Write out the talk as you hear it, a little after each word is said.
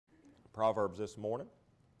Proverbs this morning.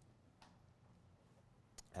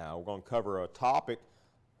 We're going to cover a topic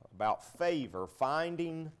about favor,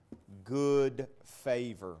 finding good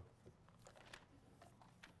favor.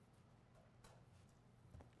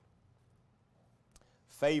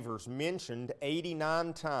 Favor's mentioned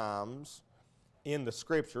 89 times in the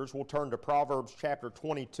Scriptures. We'll turn to Proverbs chapter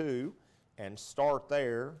 22 and start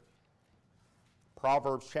there.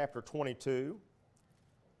 Proverbs chapter 22.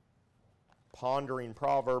 Pondering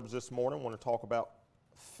Proverbs this morning. I want to talk about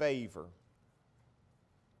favor.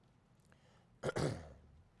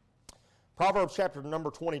 Proverbs chapter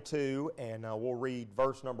number 22, and we'll read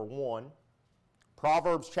verse number 1.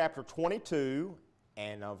 Proverbs chapter 22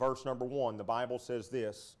 and verse number 1. The Bible says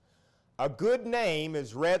this: "A good name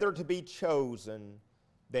is rather to be chosen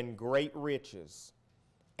than great riches,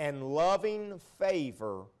 and loving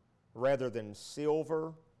favor rather than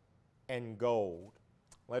silver and gold."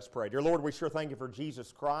 Let's pray. Dear Lord, we sure thank you for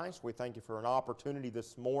Jesus Christ. We thank you for an opportunity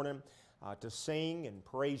this morning to sing and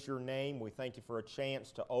praise your name. We thank you for a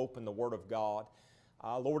chance to open the Word of God.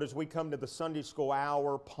 Lord, as we come to the Sunday school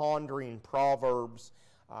hour, pondering Proverbs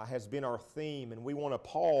has been our theme, and we want to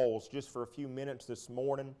pause just for a few minutes this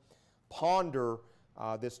morning, ponder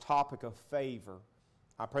this topic of favor.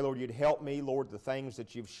 I pray, Lord, you'd help me, Lord, the things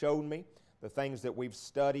that you've shown me, the things that we've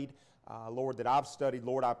studied, Lord, that I've studied,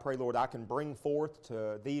 Lord, I pray, Lord, I can bring forth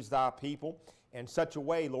to these thy people in such a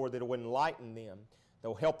way, Lord, that it will enlighten them.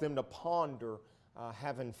 They'll help them to ponder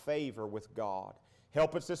having favor with God.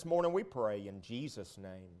 Help us this morning, we pray, in Jesus'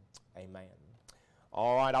 name, amen.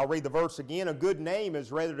 All right, I'll read the verse again. "A good name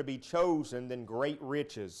is rather to be chosen than great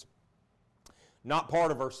riches." Not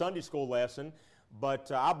part of our Sunday school lesson,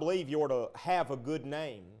 but I believe you ought to have a good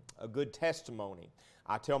name, a good testimony.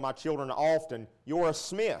 I tell my children often, you're a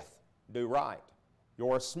Smith. Do right.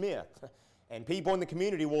 You're a Smith. And people in the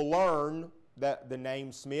community will learn that the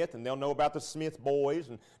name Smith, and they'll know about the Smith boys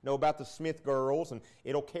and know about the Smith girls, and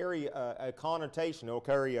it'll carry a connotation, it'll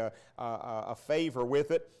carry a favor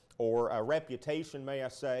with it, or a reputation, may I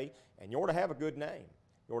say, and you ought to have a good name.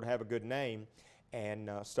 You ought to have a good name and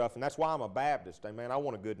stuff, and that's why I'm a Baptist. Hey, man, I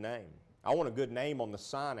want a good name. I want a good name on the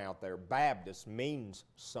sign out there. Baptist means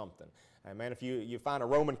something. Hey, man, if you find a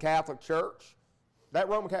Roman Catholic church, that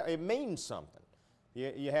Roman Catholic, it means something.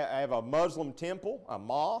 You have a Muslim temple, a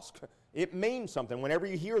mosque, it means something. Whenever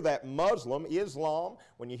you hear that Muslim, Islam,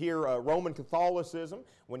 when you hear Roman Catholicism,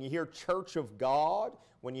 when you hear Church of God,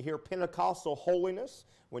 when you hear Pentecostal holiness,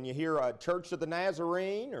 when you hear Church of the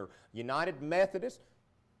Nazarene or United Methodist,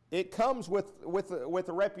 it comes with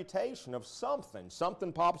a reputation of something.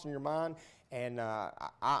 Something pops in your mind, and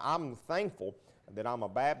I'm thankful that I'm a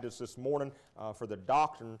Baptist this morning for the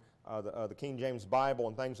doctrine the King James Bible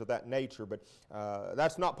and things of that nature, but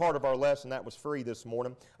that's not part of our lesson. That was free this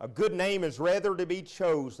morning. "A good name is rather to be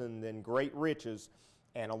chosen than great riches,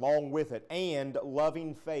 and along with it, and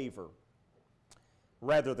loving favor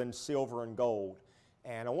rather than silver and gold."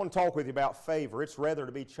 And I want to talk with you about favor. It's rather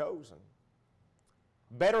to be chosen.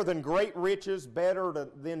 Better than great riches, better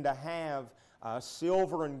than to have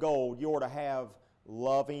silver and gold, you ought to have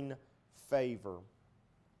loving favor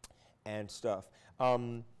and stuff.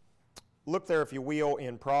 Look there, if you will,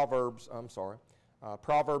 in Proverbs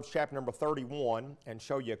chapter number 31, and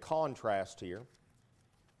show you a contrast here.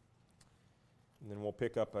 And then we'll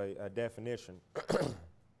pick up a definition.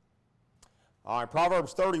 All right,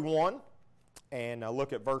 Proverbs 31, and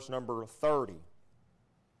look at verse number 30.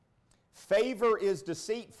 "Favor is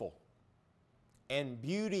deceitful, and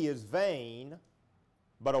beauty is vain,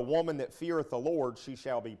 but a woman that feareth the Lord, she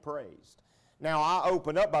shall be praised." Now, I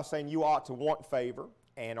open up by saying you ought to want favor,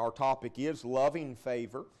 and our topic is loving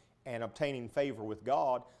favor and obtaining favor with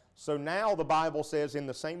God. So now the Bible says in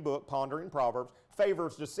the same book, Pondering Proverbs, favor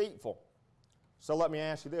is deceitful. So let me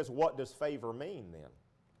ask you this, what does favor mean then?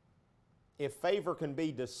 If favor can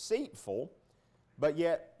be deceitful, but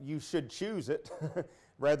yet you should choose it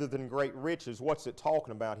rather than great riches, what's it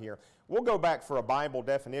talking about here? We'll go back for a Bible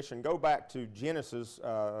definition. Go back to Genesis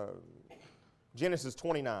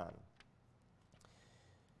 29.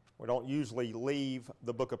 We don't usually leave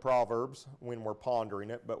the book of Proverbs when we're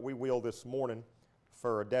pondering it, but we will this morning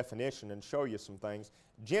for a definition and show you some things.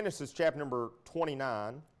 Genesis chapter number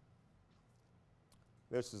 29.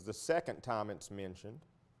 This is the second time it's mentioned.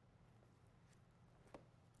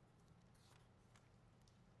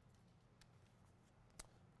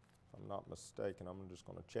 If I'm not mistaken, I'm just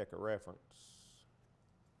going to check a reference.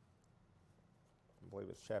 I believe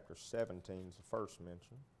it's chapter 17 is the first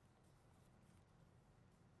mention.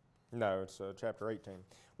 No, it's chapter 18.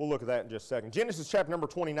 We'll look at that in just a second. Genesis chapter number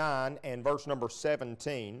 29 and verse number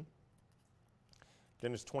 17.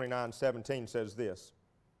 Genesis 29:17 says this: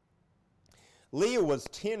 Leah was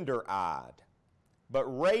tender-eyed, but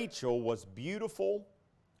Rachel was beautiful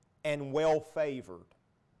and well-favored.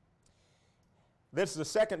 This is the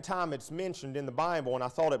second time it's mentioned in the Bible, and I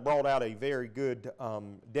thought it brought out a very good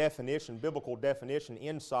definition, biblical definition,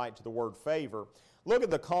 insight to the word favor. Look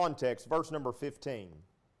at the context, verse number 15.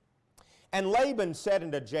 And Laban said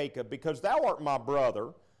unto Jacob, because thou art my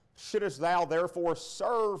brother, shouldest thou therefore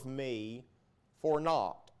serve me for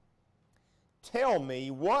naught? Tell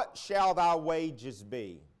me, what shall thy wages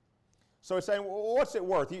be? So he's saying, well, what's it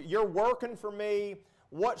worth? You're working for me.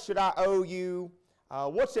 What should I owe you?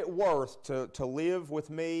 What's it worth to live with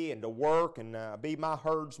me and to work and be my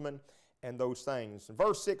herdsman and those things? In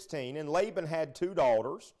verse 16, and Laban had 2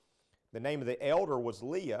 daughters. The name of the elder was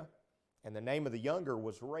Leah, and the name of the younger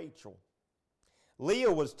was Rachel.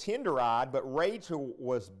 Leah was tender-eyed, but Rachel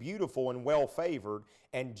was beautiful and well-favored.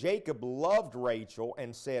 And Jacob loved Rachel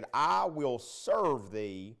and said, I will serve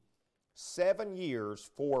thee 7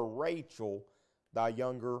 years for Rachel, thy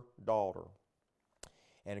younger daughter.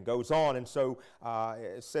 And it goes on, and so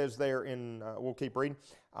it says there in, we'll keep reading,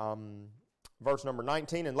 verse number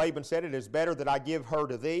 19, and Laban said, it is better that I give her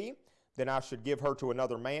to thee than I should give her to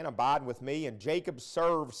another man. Abide with me. And Jacob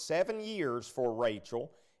served 7 years for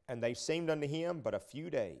Rachel, and they seemed unto him but a few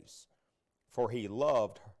days, for he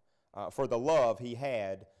loved her, for the love he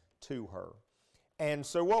had to her. And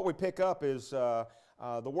so what we pick up is the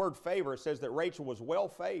word favor. It says that Rachel was well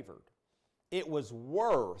favored. It was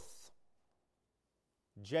worth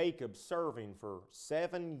Jacob serving for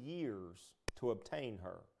 7 years to obtain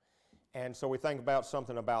her. And so we think about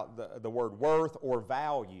something about the word worth or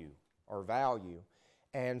value.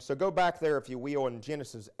 And so go back there, if you will, in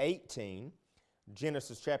Genesis 18.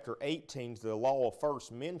 Genesis chapter 18 is the law of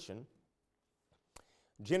first mention.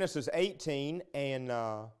 Genesis 18 and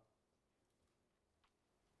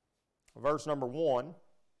verse number 1.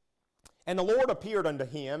 And the Lord appeared unto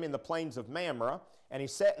him in the plains of Mamre, and he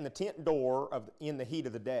sat in the tent door in the heat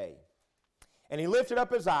of the day. And he lifted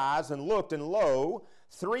up his eyes and looked, and lo,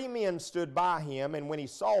 3 men stood by him, and when he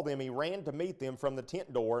saw them, he ran to meet them from the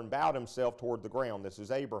tent door and bowed himself toward the ground. This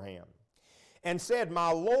is Abraham. And said,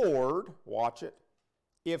 my Lord, watch it,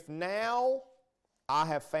 if now I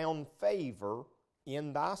have found favor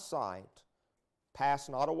in thy sight, pass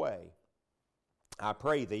not away, I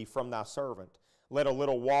pray thee, from thy servant. Let a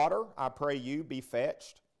little water, I pray you, be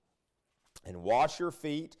fetched, and wash your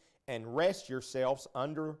feet, and rest yourselves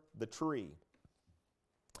under the tree.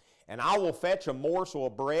 And I will fetch a morsel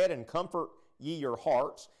of bread, and comfort ye your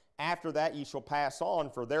hearts. After that ye shall pass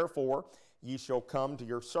on, for therefore ye shall come to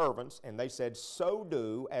your servants. And they said, so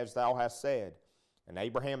do as thou hast said. And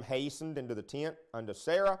Abraham hastened into the tent unto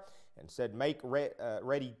Sarah, and said, make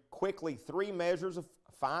ready quickly 3 measures of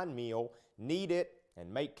fine meal, knead it,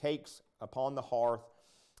 and make cakes upon the hearth.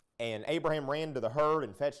 And Abraham ran to the herd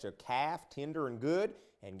and fetched a calf, tender and good,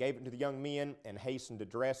 and gave it to the young men, and hastened to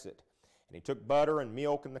dress it. And he took butter and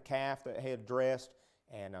milk and the calf that he had dressed,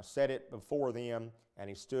 and set it before them, and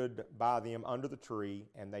he stood by them under the tree,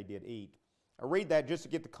 and they did eat. I read that just to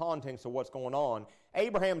get the context of what's going on.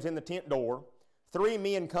 Abraham's in the tent door. 3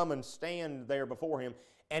 men come and stand there before him,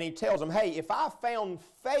 and he tells them, hey, if I found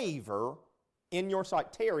favor in your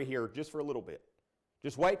sight, tarry here just for a little bit.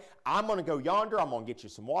 Just wait. I'm going to go yonder. I'm going to get you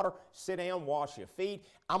some water. Sit down, wash your feet.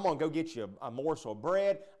 I'm going to go get you a morsel of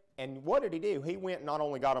bread. And what did he do? He went and not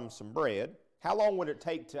only got him some bread. How long would it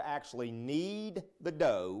take to actually knead the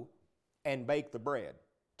dough and bake the bread?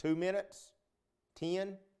 2 minutes?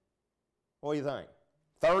 10? What do you think?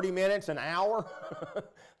 30 minutes, an hour?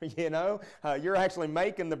 You're actually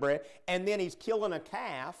making the bread. And then he's killing a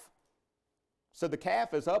calf. So the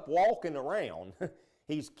calf is up walking around.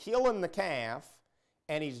 He's killing the calf.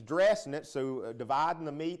 And he's dressing it, so dividing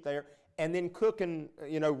the meat there, and then cooking,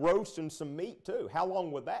 roasting some meat too. How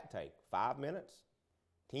long would that take? 5 minutes?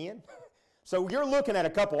 10? So you're looking at a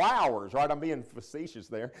couple hours, right? I'm being facetious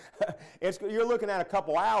there. You're looking at a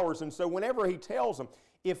couple hours, and so whenever he tells them,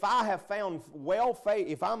 if I have found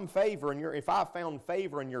if I found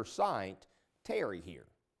favor in your sight, tarry here,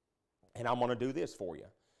 and I'm going to do this for you.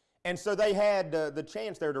 And so they had the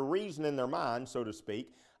chance there to reason in their mind, so to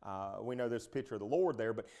speak. We know this picture of the Lord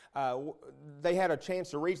there, but they had a chance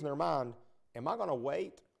to reason in their mind, am I going to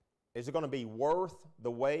wait? Is it going to be worth the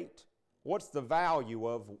wait? What's the value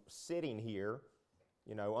of sitting here,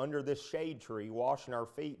 under this shade tree, washing our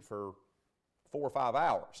feet for 4 or 5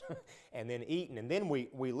 hours, and then eating, and then we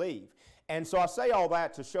leave? And so I say all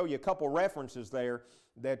that to show you a couple references there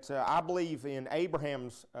that I believe in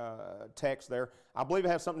Abraham's text there, I believe it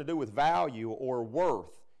has something to do with value or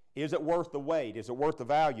worth. Is it worth the wait? Is it worth the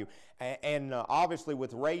value? And obviously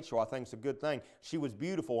with Rachel, I think it's a good thing. She was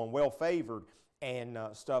beautiful and well-favored and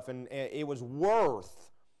stuff, and it was worth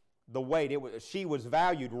the wait. She was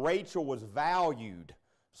valued. Rachel was valued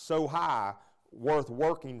so high, worth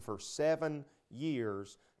working for 7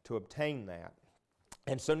 years to obtain that.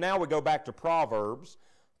 And so now we go back to Proverbs,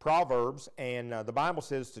 and the Bible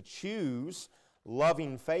says to choose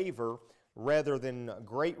loving favor rather than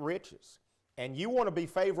great riches. And you want to be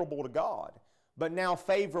favorable to God. But now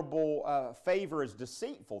favor is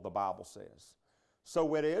deceitful, the Bible says.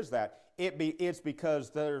 So it is that. It's because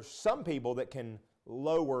there's some people that can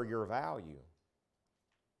lower your value.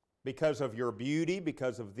 Because of your beauty,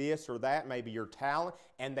 because of this or that, maybe your talent,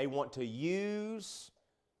 and they want to use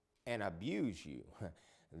and abuse you.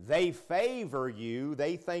 They favor you.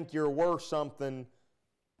 They think you're worth something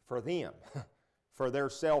for them, for their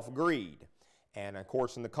self-greed. And of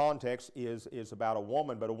course, in the context is about a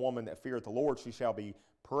woman, but a woman that feareth the Lord, she shall be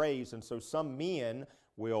praised. And so some men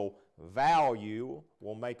will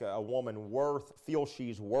make a woman feel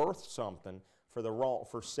she's worth something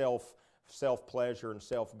for self-pleasure and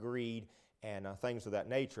self-greed and things of that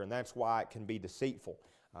nature. And that's why it can be deceitful.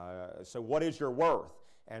 So what is your worth?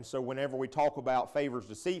 And so whenever we talk about favors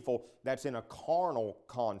deceitful, that's in a carnal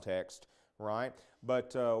context, right?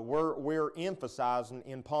 But we're emphasizing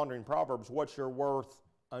in Pondering Proverbs, what's your worth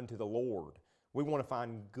unto the Lord? We want to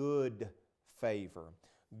find good favor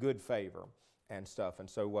and stuff. And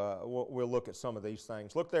so we'll look at some of these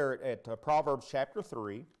things. Look there at Proverbs chapter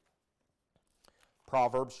 3.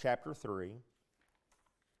 Proverbs chapter 3.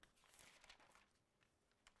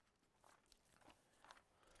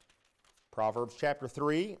 Proverbs chapter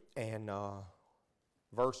 3 and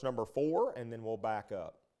verse number 4, and then we'll back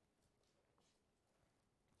up.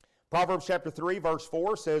 Proverbs chapter 3, verse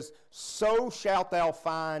 4 says, "So shalt thou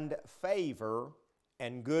find favor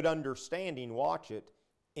and good understanding," watch it,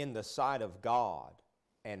 "in the sight of God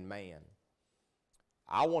and man."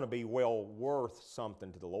 I want to be well worth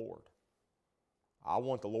something to the Lord. I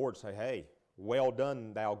want the Lord to say, "Hey, well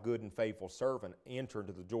done, thou good and faithful servant. Enter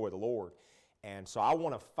into the joy of the Lord." And so I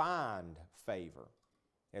want to find favor.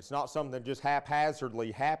 It's not something that just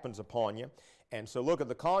haphazardly happens upon you. And so look at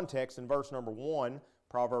the context in verse number 1,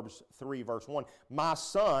 Proverbs 3, verse 1. "My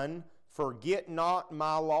son, forget not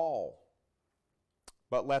my law,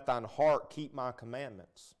 but let thine heart keep my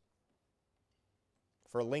commandments.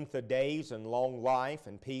 For length of days and long life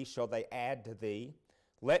and peace shall they add to thee.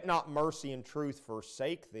 Let not mercy and truth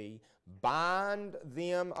forsake thee. Bind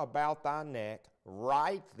them about thy neck,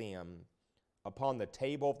 write them upon the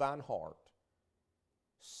table of thine heart.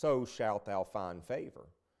 So shalt thou find favor."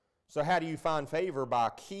 So how do you find favor?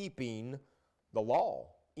 By keeping the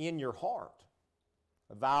law in your heart.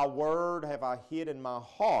 "Thy word have I hid in my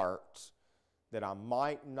heart, that I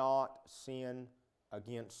might not sin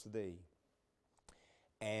against thee."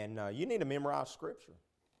 And you need to memorize Scripture.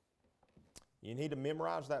 You need to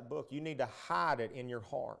memorize that book. You need to hide it in your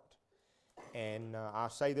heart. And I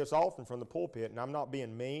say this often from the pulpit, and I'm not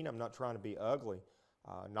being mean. I'm not trying to be ugly.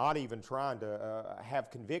 Not even trying to have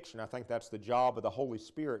conviction. I think that's the job of the Holy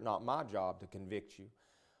Spirit, not my job to convict you.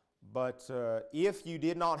 But if you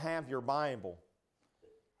did not have your Bible,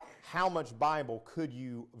 how much Bible could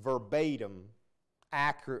you verbatim,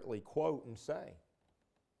 accurately quote and say?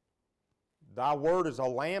 "Thy word is a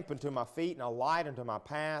lamp unto my feet and a light unto my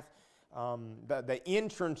path." The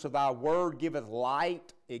entrance of thy word giveth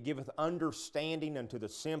light, it giveth understanding unto the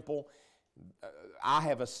simple. "I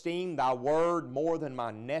have esteemed thy word more than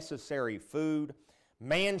my necessary food.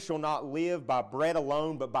 Man shall not live by bread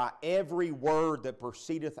alone, but by every word that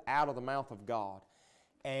proceedeth out of the mouth of God."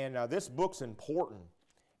 And this book's important.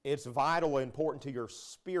 It's vital and important to your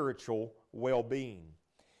spiritual well-being.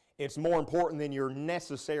 It's more important than your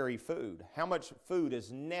necessary food. How much food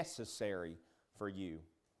is necessary for you?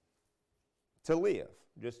 To live,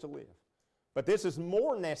 just to live. But this is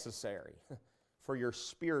more necessary for your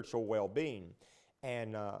spiritual well-being.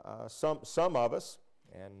 And some of us,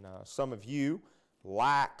 and some of you,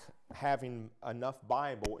 lack having enough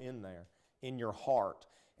Bible in there, in your heart.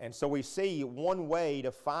 And so we see one way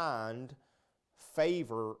to find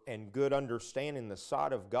favor and good understanding in the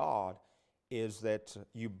sight of God is that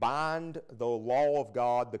you bind the law of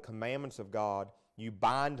God, the commandments of God. You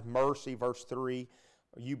bind mercy, verse 3.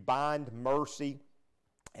 You bind mercy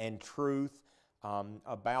and truth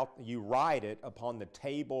you write it upon the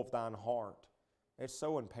table of thine heart. It's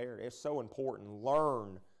so imperative. It's so important.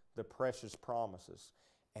 Learn the precious promises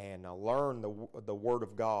and learn the Word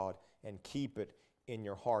of God and keep it in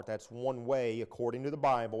your heart. That's one way, according to the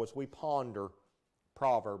Bible, as we ponder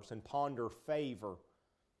Proverbs and ponder favor.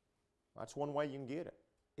 That's one way you can get it,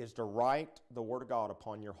 is to write the Word of God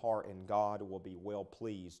upon your heart, and God will be well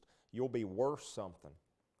pleased. You'll be worth something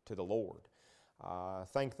to the Lord. I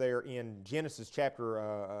think there in Genesis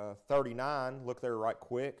chapter 39, look there right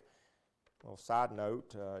quick. A little side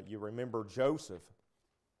note, you remember Joseph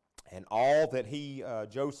and all that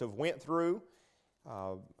Joseph went through,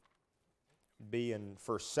 being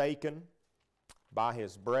forsaken by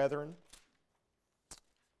his brethren,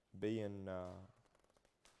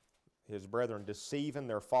 his brethren deceiving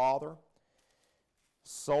their father,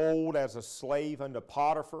 sold as a slave unto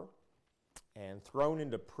Potiphar, and thrown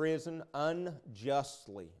into prison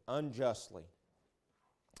unjustly.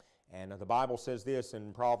 And the Bible says this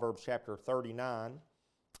in Proverbs chapter 39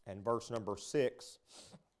 and verse number 6.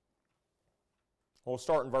 We'll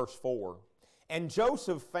start in verse 4. And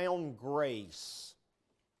Joseph found grace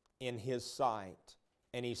in his sight,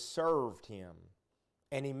 and he served him,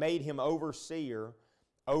 and he made him overseer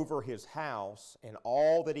over his house, and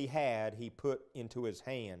all that he had he put into his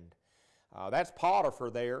hand. That's Potiphar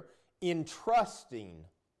there, entrusting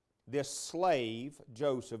this slave,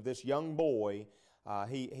 Joseph, this young boy.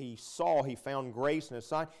 He found grace in his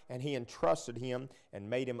sight, and he entrusted him and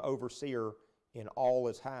made him overseer in all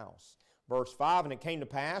his house. Verse 5, and it came to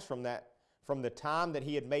pass from the time that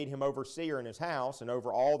he had made him overseer in his house and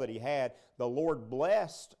over all that he had, the Lord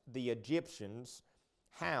blessed the Egyptians'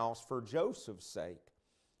 house for Joseph's sake.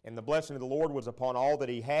 And the blessing of the Lord was upon all that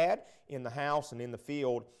he had in the house and in the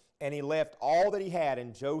field. And he left all that he had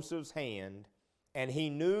in Joseph's hand, and he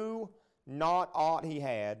knew not aught he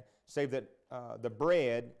had, save that the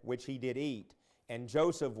bread which he did eat. And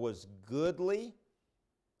Joseph was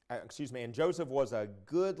and Joseph was a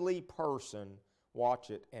goodly person, watch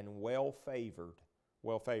it, and well favored.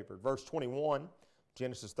 Verse 21,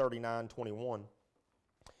 Genesis 39:21.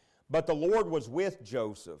 But the Lord was with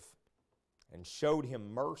Joseph, and showed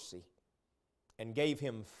him mercy, and gave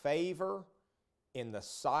him favor in the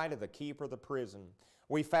sight of the keeper of the prison.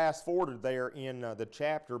 We fast forwarded there in the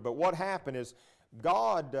chapter, but what happened is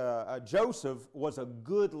Joseph was a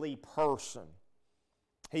goodly person.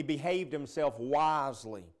 He behaved himself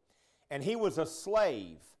wisely, and he was a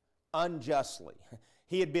slave unjustly.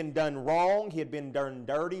 He had been done wrong, he had been done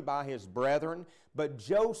dirty by his brethren, but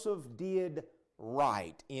Joseph did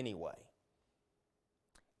right anyway.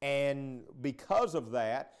 And because of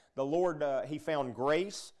that, the Lord, he found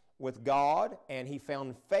grace with God, and he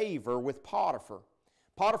found favor with Potiphar.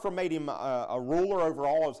 Potiphar made him a ruler over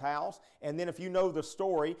all his house, and then if you know the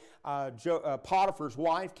story, Potiphar's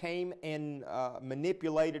wife came and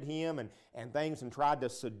manipulated him and things, and tried to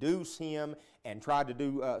seduce him and tried to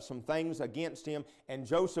do some things against him, and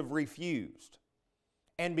Joseph refused.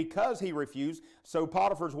 And because he refused, so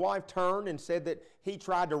Potiphar's wife turned and said that he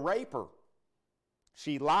tried to rape her.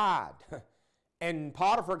 She lied. And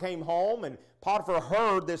Potiphar came home, and Potiphar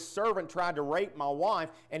heard this servant tried to rape my wife,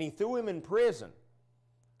 and he threw him in prison.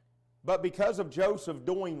 But because of Joseph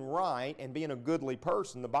doing right and being a goodly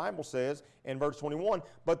person, the Bible says in verse 21,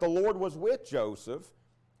 but the Lord was with Joseph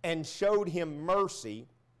and showed him mercy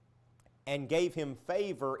and gave him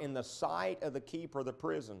favor in the sight of the keeper of the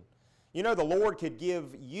prison. You know, the Lord could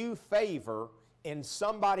give you favor in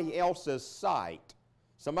somebody else's sight.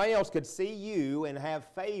 Somebody else could see you and have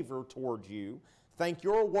favor towards you, think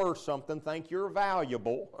you're worth something, think you're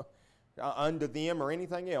valuable unto them or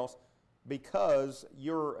anything else, because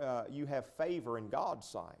you have favor in God's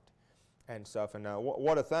sight and stuff. And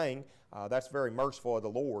what a thing. That's very merciful of the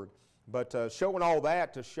Lord. But showing all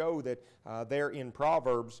that to show that there in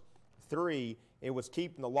Proverbs 3, it was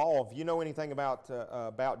keeping the law. If you know anything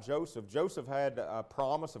about Joseph, Joseph had a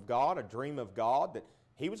promise of God, a dream of God, that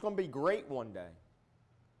he was going to be great one day.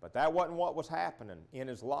 But that wasn't what was happening in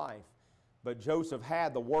his life. But Joseph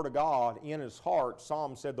had the Word of God in his heart.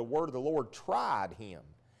 Psalm said the Word of the Lord tried him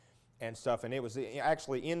and stuff. And it was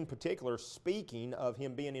actually in particular speaking of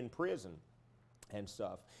him being in prison and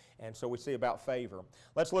stuff. And so we see about favor.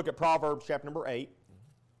 Let's look at Proverbs chapter number 8.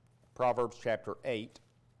 Proverbs chapter 8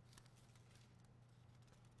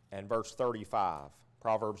 and verse 35.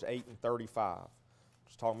 Proverbs 8 and 35.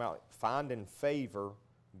 Just talking about finding favor,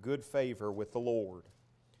 good favor with the Lord.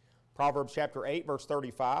 Proverbs chapter 8, verse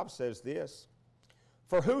 35 says this,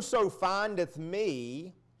 for whoso findeth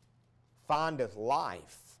me findeth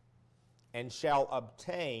life, and shall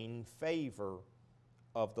obtain favor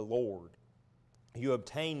of the Lord. You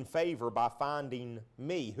obtain favor by finding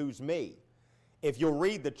me. Who's me? If you'll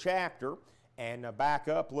read the chapter and back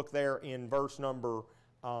up, look there in verse number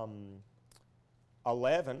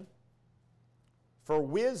 11. For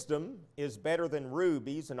wisdom is better than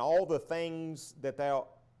rubies, and all the things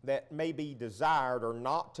that may be desired are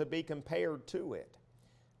not to be compared to it.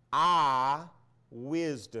 Eye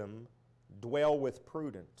wisdom, dwell with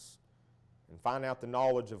prudence, and find out the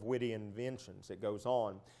knowledge of witty inventions. It goes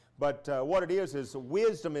on. But what it is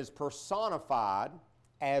wisdom is personified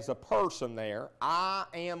as a person there. I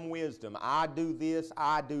am wisdom. I do this,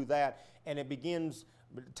 I do that. And it begins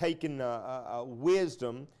taking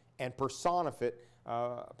wisdom and personifying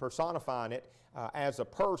it as a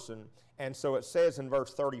person. And so it says in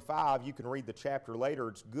verse 35, you can read the chapter later,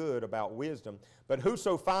 it's good about wisdom. But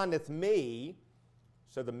whoso findeth me,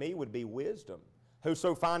 so the me would be wisdom.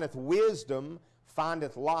 Whoso findeth wisdom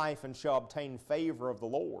findeth life and shall obtain favor of the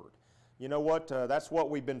Lord. You know what? That's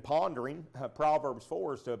what we've been pondering. Proverbs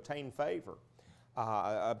 4 is to obtain favor,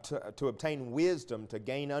 to obtain wisdom, to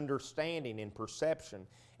gain understanding and perception.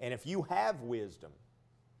 And if you have wisdom,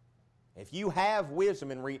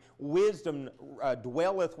 and wisdom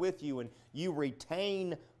dwelleth with you, and you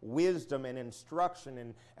retain wisdom and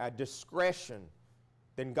instruction and discretion,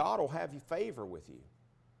 then God will have you favor with you.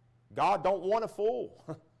 God don't want a fool.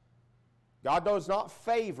 God does not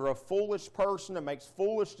favor a foolish person that makes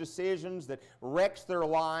foolish decisions, that wrecks their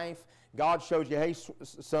life. God shows you, hey,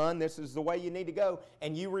 son, this is the way you need to go,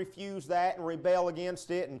 and you refuse that and rebel against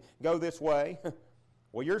it and go this way.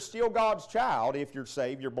 Well, you're still God's child if you're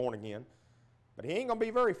saved, you're born again, but He ain't going to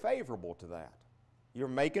be very favorable to that. You're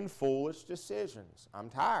making foolish decisions. I'm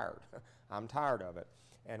tired. I'm tired of it,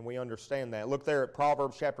 and we understand that. Look there at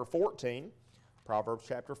Proverbs chapter 14. Proverbs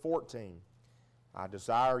chapter 14. I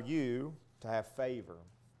desire you to have favor.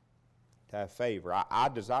 To have favor. I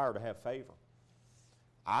desire to have favor.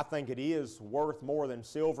 I think it is worth more than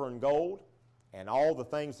silver and gold, and all the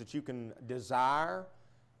things that you can desire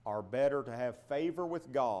are better to have favor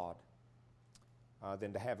with God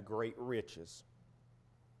than to have great riches.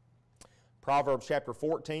 Proverbs chapter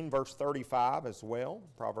 14, verse 35 as well.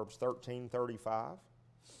 Proverbs 13:35.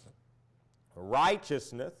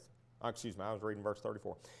 Righteousness, I was reading verse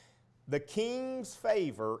 34. The king's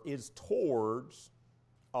favor is towards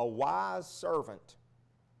a wise servant,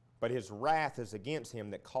 but his wrath is against him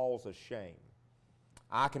that causes shame.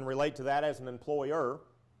 I can relate to that as an employer.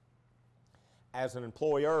 As an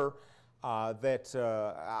employer, I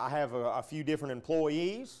have a few different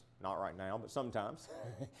employees, not right now, but sometimes.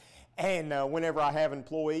 And whenever I have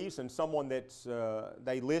employees and someone that's,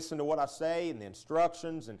 they listen to what I say and the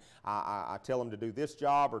instructions, and I tell them to do this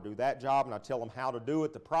job or do that job, and I tell them how to do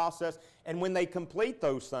it, the process. And when they complete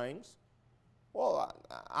those things, well,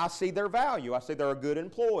 I see their value. I see they're a good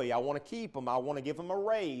employee. I want to keep them. I want to give them a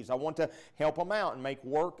raise. I want to help them out and make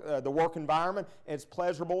the work environment as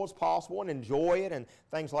pleasurable as possible and enjoy it and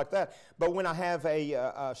things like that. But when I have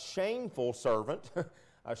a shameful servant,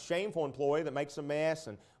 a shameful employee that makes a mess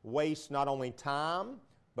and wastes not only time,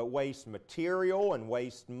 but wastes material and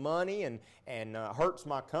wastes money and hurts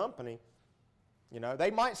my company, you know,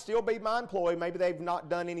 they might still be my employee. Maybe they've not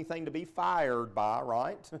done anything to be fired by,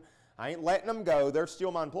 right? I ain't letting them go. They're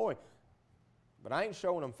still my employee. But I ain't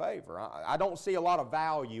showing them favor. I don't see a lot of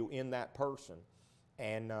value in that person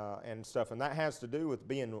and stuff. And that has to do with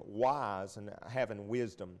being wise and having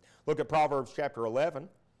wisdom. Look at Proverbs chapter 11.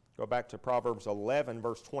 Go back to Proverbs 11,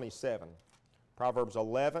 verse 27. Proverbs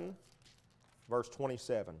 11, verse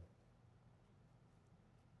 27.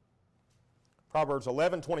 Proverbs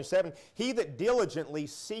 11, 27. He that diligently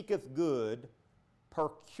seeketh good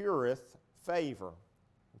procureth favor.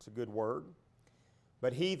 It's a good word.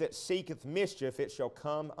 But he that seeketh mischief, it shall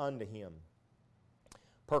come unto him.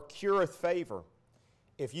 Procureth favor.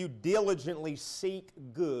 If you diligently seek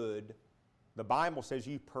good, the Bible says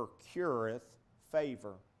you procureth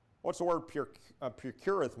favor. What's the word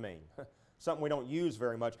procureth mean? Something we don't use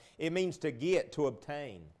very much. It means to get, to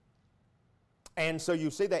obtain. And so you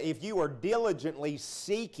see that if you are diligently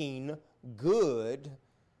seeking good,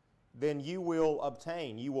 then you will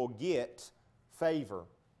obtain, you will get favor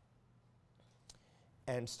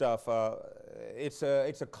and stuff. It's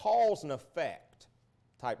a cause and effect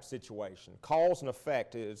type situation. Cause and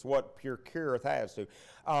effect is what procureth has to.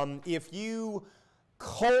 If you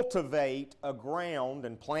cultivate a ground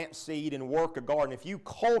and plant seed and work a garden, if you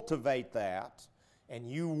cultivate that and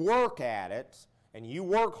you work at it and you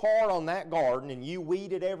work hard on that garden and you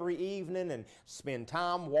weed it every evening and spend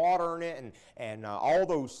time watering it and all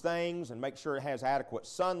those things and make sure it has adequate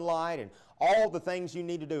sunlight and all the things you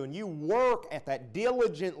need to do, and you work at that,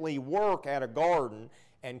 diligently work at a garden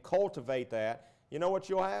and cultivate that, you know what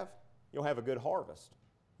you'll have? You'll have a good harvest.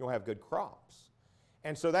 You'll have good crops.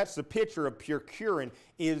 And so that's the picture of procuring,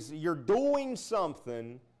 is you're doing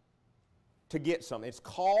something to get something. It's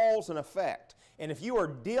cause and effect. And if you are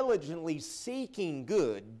diligently seeking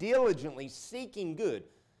good,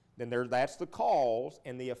 then that's the cause,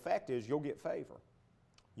 and the effect is you'll get favor.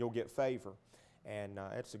 You'll get favor. And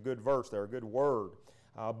it's a good verse there, a good word.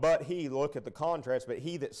 But he, look at the contrast, but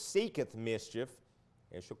he that seeketh mischief,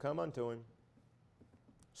 it shall come unto him.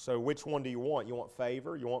 So which one do you want? You want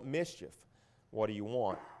favor? You want mischief? What do you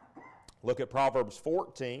want? Look at Proverbs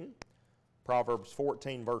 14. Proverbs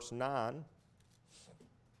 14, verse 9.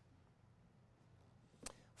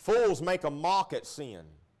 Fools make a mock at sin,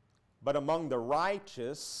 but among the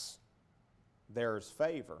righteous there is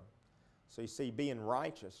favor. So you see, being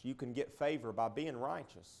righteous, you can get favor by being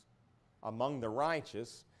righteous. Among the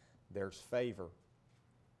righteous, there's favor.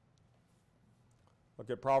 Look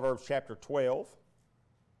at Proverbs chapter 12.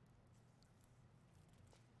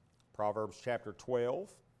 Proverbs chapter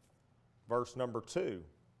 12, verse number 2.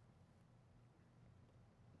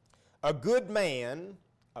 A good man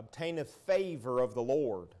obtaineth favor of the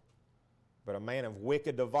Lord, but a man of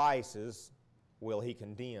wicked devices will he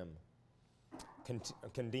condemn.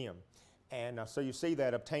 And so you see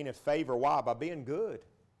that obtaineth favor. Why? By being good.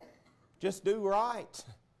 Just do right.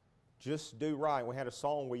 Just do right. We had a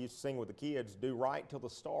song we used to sing with the kids, do right till the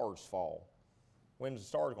stars fall. When's the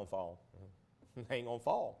stars going to fall? They ain't going to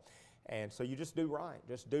fall. And so you just do right.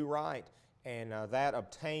 Just do right. And that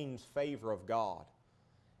obtains favor of God.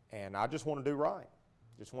 And I just want to do right.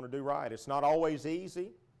 Just want to do right. It's not always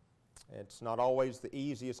easy. It's not always the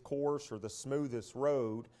easiest course or the smoothest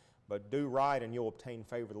road, but do right and you'll obtain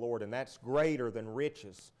favor of the Lord. And that's greater than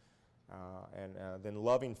riches and than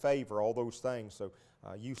loving favor, all those things. So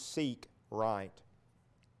you seek right.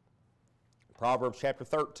 Proverbs chapter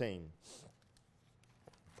 13.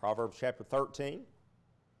 Proverbs chapter 13,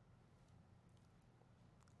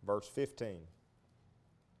 verse 15.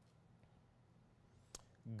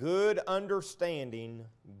 Good understanding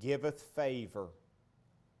giveth favor,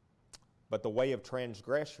 but the way of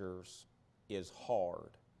transgressors is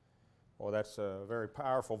hard. Well, that's a very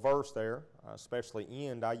powerful verse there, especially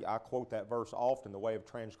end. I quote that verse often, the way of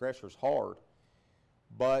transgressors hard.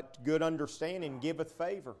 But good understanding giveth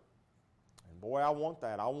favor. And boy, I want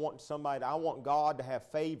that. I want God to have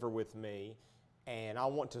favor with me, and I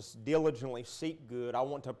want to diligently seek good. I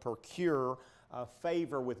want to procure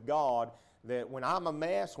favor with God, that when I'm a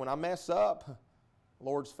mess, when I mess up,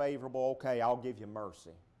 Lord's favorable, okay, I'll give you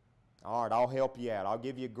mercy. All right, I'll help you out. I'll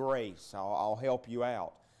give you grace. I'll help you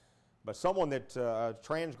out. But someone that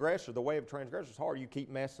transgressor, the way of transgressor is hard. You keep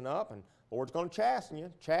messing up, and the Lord's going to chasten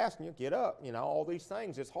you, get up, all these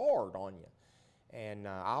things. It's hard on you. And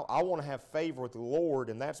I want to have favor with the Lord,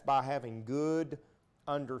 and that's by having good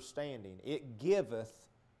understanding. It giveth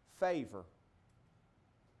favor.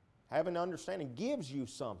 Having understanding gives you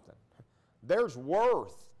something. There's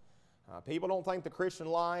worth. People don't think the Christian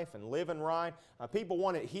life and living right, people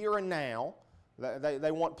want it here and now.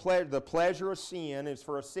 They want the pleasure of sin is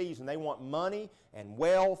for a season. They want money and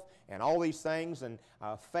wealth and all these things and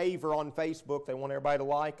favor on Facebook. They want everybody to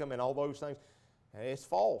like them and all those things. It's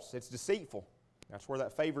false. It's deceitful. That's where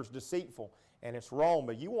that favor is deceitful and it's wrong.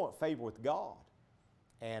 But you want favor with God.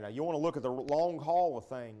 And you want to look at the long haul of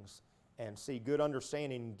things and see good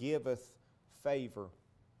understanding giveth favor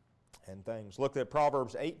and things. Look at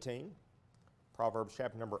Proverbs 18. Proverbs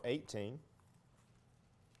chapter number 18.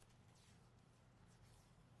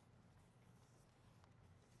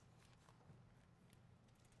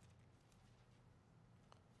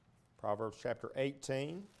 Proverbs chapter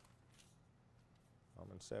 18.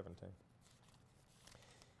 I'm in 17.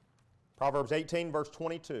 Proverbs 18, verse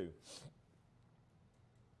 22.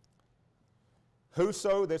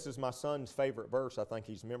 Whoso, this is my son's favorite verse, I think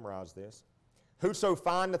he's memorized this. Whoso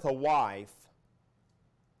findeth a wife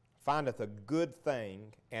findeth a good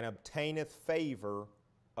thing and obtaineth favor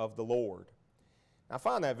of the Lord. I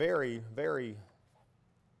find that very, very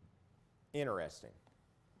interesting.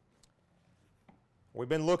 We've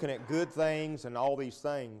been looking at good things and all these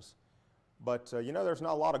things, but there's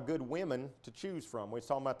not a lot of good women to choose from. We was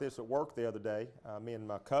talking about this at work the other day, me and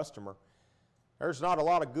my customer. There's not a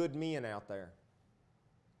lot of good men out there,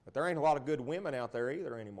 but there ain't a lot of good women out there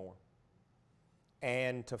either anymore.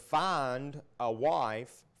 And to find a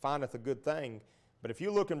wife findeth a good thing, but if you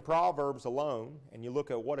look in Proverbs alone and you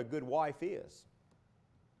look at what a good wife is,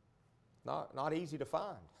 not easy to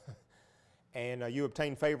find. And you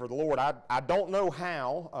obtain favor of the Lord. I don't know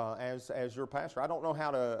how, as your pastor, I don't know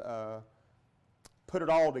how to put it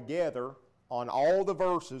all together on all the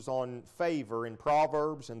verses on favor in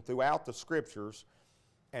Proverbs and throughout the Scriptures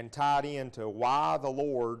and tie it into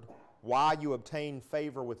why you obtain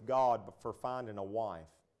favor with God for finding a wife.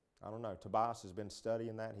 I don't know. Tobias has been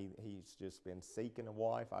studying that. He's just been seeking a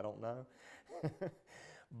wife. I don't know.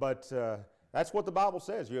 But that's what the Bible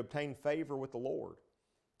says. You obtain favor with the Lord.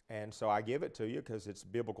 And so I give it to you because it's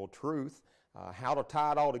biblical truth. how to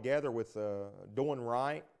tie it all together with doing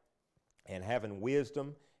right and having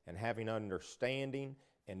wisdom and having understanding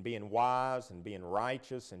and being wise and being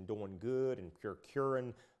righteous and doing good and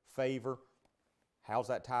procuring favor. How's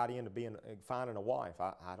that tied into finding a wife?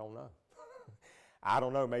 I don't know. I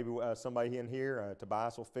don't know. Maybe somebody in here,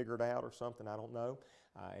 Tobias, will figure it out or something. I don't know.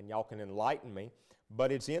 And y'all can enlighten me.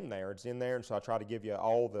 But it's in there. It's in there, and so I try to give you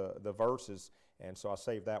all the verses, and so I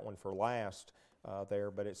saved that one for last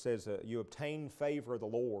there. But it says, you obtain favor of the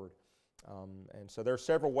Lord. And so there are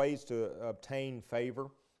several ways to obtain favor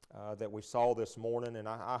that we saw this morning, and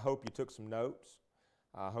I hope you took some notes.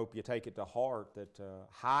 I hope you take it to heart that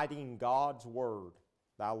hiding God's word,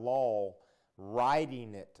 thy law,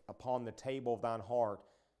 writing it upon the table of thine heart,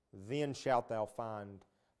 then shalt thou find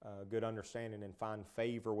good understanding and find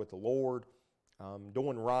favor with the Lord.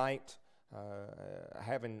 Doing right,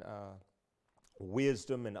 having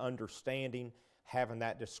wisdom and understanding, having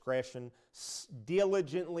that discretion,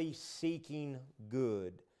 diligently seeking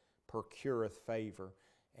good, procureth favor.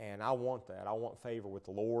 And I want that. I want favor with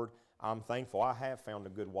the Lord. I'm thankful I have found a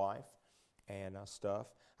good wife and stuff.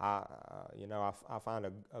 I find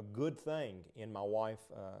a good thing in my wife,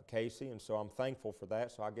 Casey, and so I'm thankful for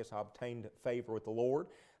that. So I guess I obtained favor with the Lord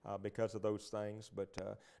because of those things. But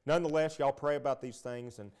nonetheless, y'all pray about these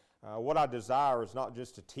things. And what I desire is not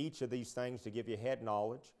just to teach you these things to give you head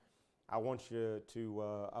knowledge. I want you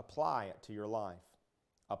to apply it to your life.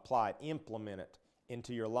 Apply it, implement it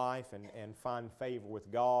into your life and find favor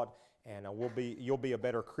with God. And you'll be a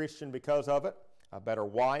better Christian because of it, a better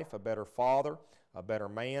wife, a better father, a better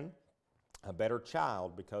man, a better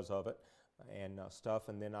child because of it and stuff.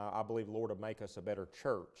 And then I believe the Lord will make us a better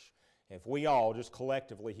church. If we all, just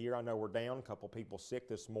collectively here, I know we're down, a couple people sick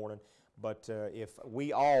this morning, but if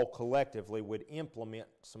we all collectively would implement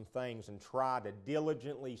some things and try to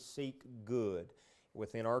diligently seek good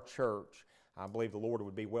within our church, I believe the Lord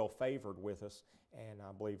would be well favored with us, and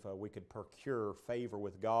I believe we could procure favor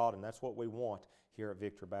with God, and that's what we want here at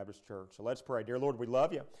Victory Baptist Church. So let's pray. Dear Lord, we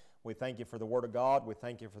love you. We thank you for the Word of God. We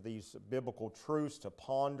thank you for these biblical truths to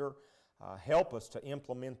ponder. Help us to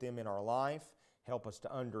implement them in our life. Help us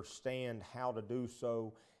to understand how to do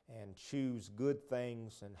so and choose good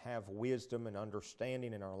things and have wisdom and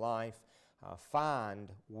understanding in our life. Find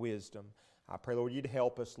wisdom. I pray, Lord, you'd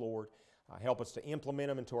help us, Lord. Help us to implement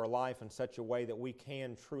them into our life in such a way that we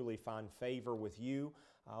can truly find favor with you,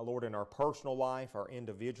 Lord, in our personal life, our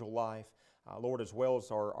individual life, Lord, as well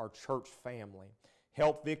as our church family.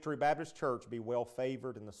 Help Victory Baptist Church be well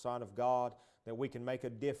favored in the sight of God, that we can make a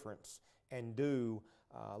difference and do,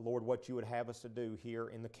 Lord, what you would have us to do here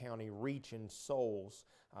in the county, reaching souls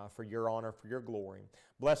for your honor, for your glory.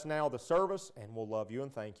 Bless now the service, and we'll love you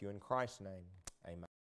and thank you in Christ's name. Amen.